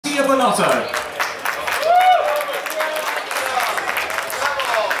Mattia Binotto.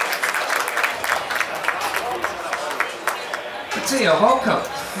 Mattia, welcome.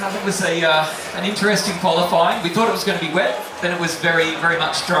 It was an interesting qualifying. We thought it was going to be wet, then it was very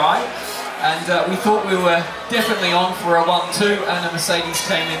much dry. And we thought we were definitely on for a 1-2, and the Mercedes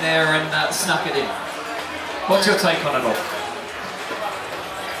came in there and snuck it in. What's your take on it all?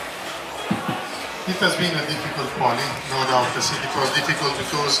 It has been a difficult quali, no doubt. I think it was difficult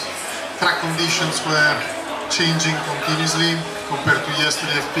because track conditions were changing continuously compared to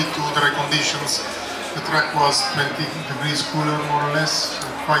yesterday. FP2 dry conditions, the track was 20 degrees cooler more or less, so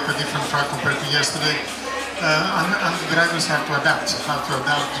quite a different track compared to yesterday. And the drivers have to adapt, try to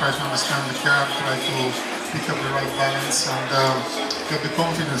understand the car, try to pick up the right balance and get the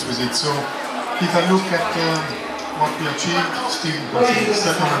confidence with it. So if I look at what we achieved, still I think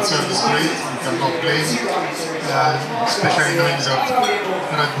second and third is great, we cannot blame, especially knowing that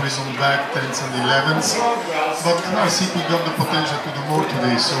Red Bull is on the back, 10s and 11s. But I think we got the potential to do more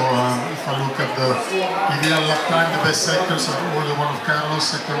today. So if I look at the ideal lap time, the best sectors are all the one of Carlos,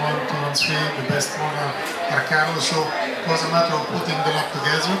 sector 1, 2 and 3, the best one are Carlos. So it was a matter of putting the lap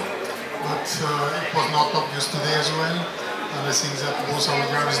together, but it was not obvious today as well. And I think that both our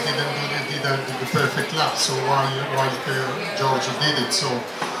drivers didn't do the perfect lap, so while Giorgio did it. So,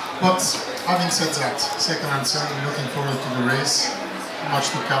 but having said that, second and third, looking forward to the race,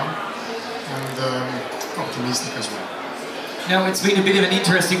 much to come, and optimistic as well. Now, it's been a bit of an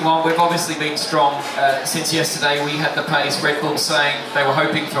interesting one. We've obviously been strong since yesterday. We had the pace. Red Bull saying they were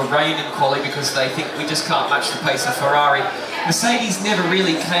hoping for rain in quali because they think we just can't match the pace of Ferrari. Mercedes never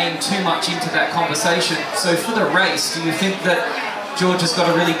really came too much into that conversation. So for the race, do you think that George has got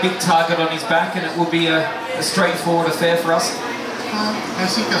a really big target on his back and it will be a straightforward affair for us? I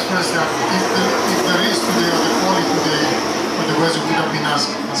think as far as that, if the race today or the quali today, or the weather would have been as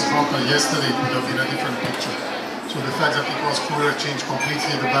hot as yesterday, it would have been a different picture. So the fact that it was cooler changed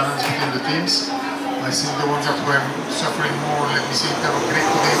completely the balance between the teams. I think the ones that were suffering more, let me see, have a great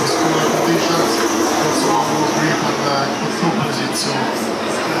today with cooler conditions, also one more grip and could cope with it. So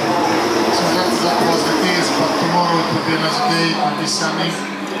that was the case, but tomorrow it will be another day, it will be sunny.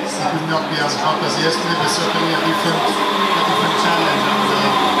 It will not be as hot as yesterday, but certainly a different challenge. And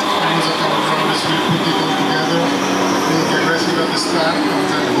I know that our drivers will put it all together, being aggressive at the start, and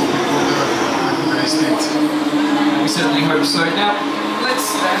then hoping for the race state. We certainly hope so. Now,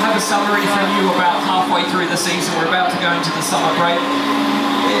 let's have a summary from you about halfway through the season. We're about to go into the summer break.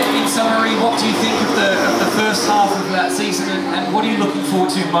 In summary, what do you think of the first half of that season, and what are you looking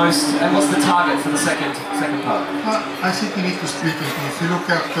forward to most, and what's the target for the second part? I think we need to split it. If you look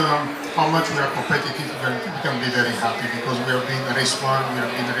at how much we are competitive, we can be very happy because we have been race 1, we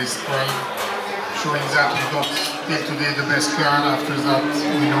have been race 12, showing that we got till today the best car. After that,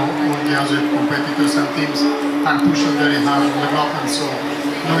 we know all the other competitors and teams are pushing very hard on the block, and so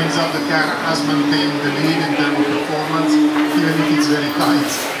knowing that the car has maintained the lead in terms of performance, even if it's very tight,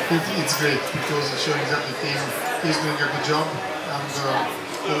 it's great because it's showing that the team is doing a good job. And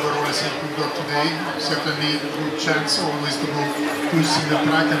overall, I think we got today certainly a good chance always to go pushing the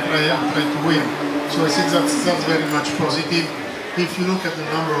track and try to win. So I think that's very much positive. If you look at the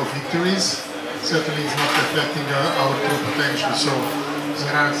number of victories, certainly it's not reflecting our true potential. So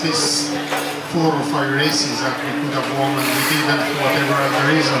there are at least 4 or 5 races that we could have won and we didn't for whatever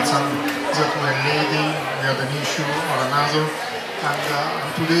other reasons, and that were leading, we had an issue or another. And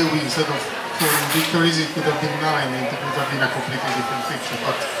today we, instead of 4 victories, it could have been 9, and it would have been a completely different picture.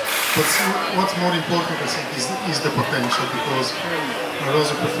 But what's more important, I think, is the potential, because I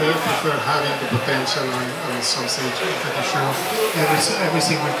also prefer having the potential, and at some stage I'm pretty sure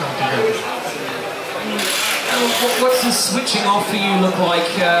everything will come together. What's the switching off for you look like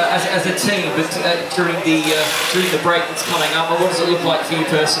as a team, but during the break that's coming up? Or what does it look like for you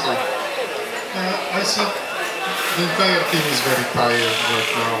personally? I think the entire team is very tired right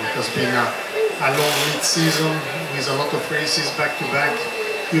now. It has been a long mid-season with a lot of races back to back.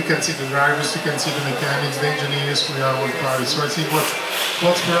 You can see the drivers, you can see the mechanics, the engineers. We are all tired. So I think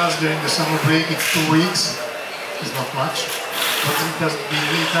what's for us during the summer break, it's 2 weeks. It's not much. But it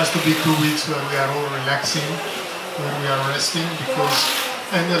has to be 2 weeks where we are all relaxing, where we are resting, because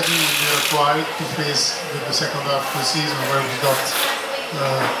energy will be required to face the second half of the season where we got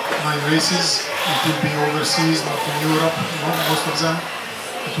 9 races. It will be overseas, not in Europe, most of them.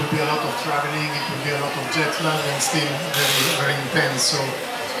 It will be a lot of traveling, it will be a lot of jet lag, and still very, very intense. So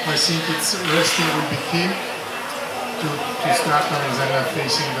I think resting will be key to start and then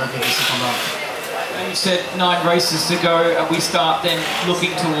facing the second half. And you said 9 races to go, and we start then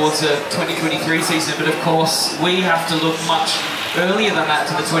looking towards a 2023 season, but of course we have to look much earlier than that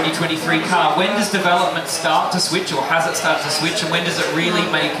to the 2023 car. When does development start to switch, or has it started to switch, and when does it really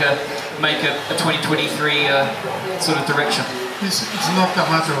make a 2023 sort of direction? It's not a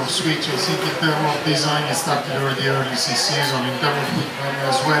matter of switch. I think in terms of design, it started already early this season. In terms of equipment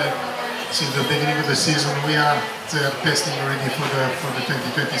as well, since the beginning of the season, we are testing already for the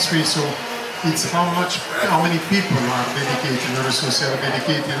 2023. So it's how many people are dedicated, or resources are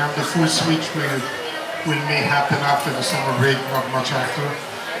dedicated, and the full switch may happen after the summer break, not much after.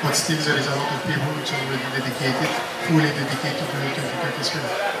 But still, there is a lot of people which are already fully dedicated to the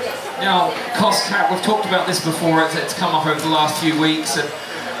 2023. Now, cost cap, we've talked about this before, it's come up over the last few weeks, and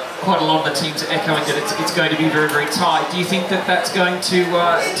quite a lot of the teams are echoing that it's going to be very, very tight. Do you think that that's going to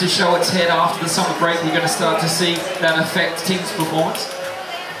show its head after the summer break? We're going to start to see that affect teams' performance?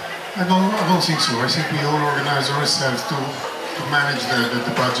 I don't think so. I think we all organize ourselves to manage the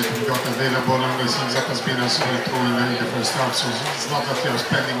budget we got available, and I think that has been as well true in the first half. So it's not that you're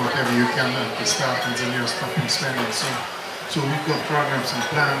spending whatever you can at the start and then you're stopping spending. So we've got programs and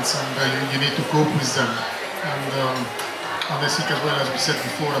plans, and you need to cope with them. And I think as well, as we said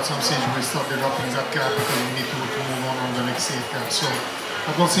before, at some stage we start developing that gap because we need to move on the next safe gap. So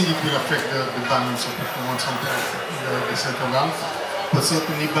I don't think it will affect the balance of performance on the second half. But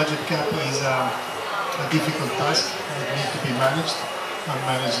certainly budget cap is a difficult task, and it needs to be managed and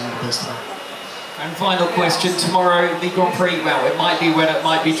managed in the best way. And final question, tomorrow the Grand Prix, well, it might be wet, it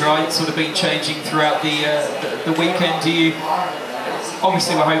might be dry, it's sort of been changing throughout the weekend.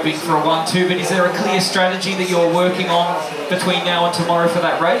 Obviously we're hoping for a 1-2, but is there a clear strategy that you're working on between now and tomorrow for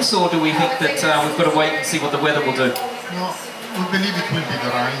that race, or do we think that we've got to wait and see what the weather will do? No, we believe it will be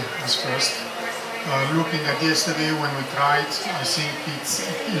dry as first. Looking at yesterday when we tried, I think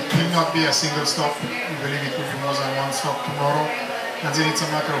it will not be a single stop. We believe it will be more than one stop tomorrow. And then it's a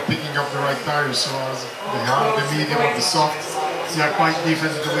matter of picking up the right tires. So as the hard, the medium, or the soft, they are quite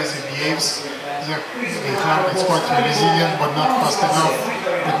different in the way they behave. The hard is quite resilient, but not fast enough.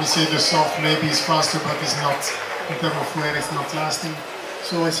 Let me say the soft maybe is faster, but it's not, in terms of wear, it's not lasting.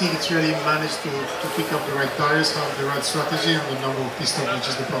 So I think it's really managed to pick up the right tires, have the right strategy, and the number of pit stops, which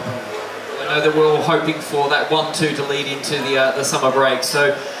is the proper one. I know that we're all hoping for that 1-2 to lead into the summer break.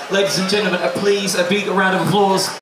 So, ladies and gentlemen, please, a big round of applause.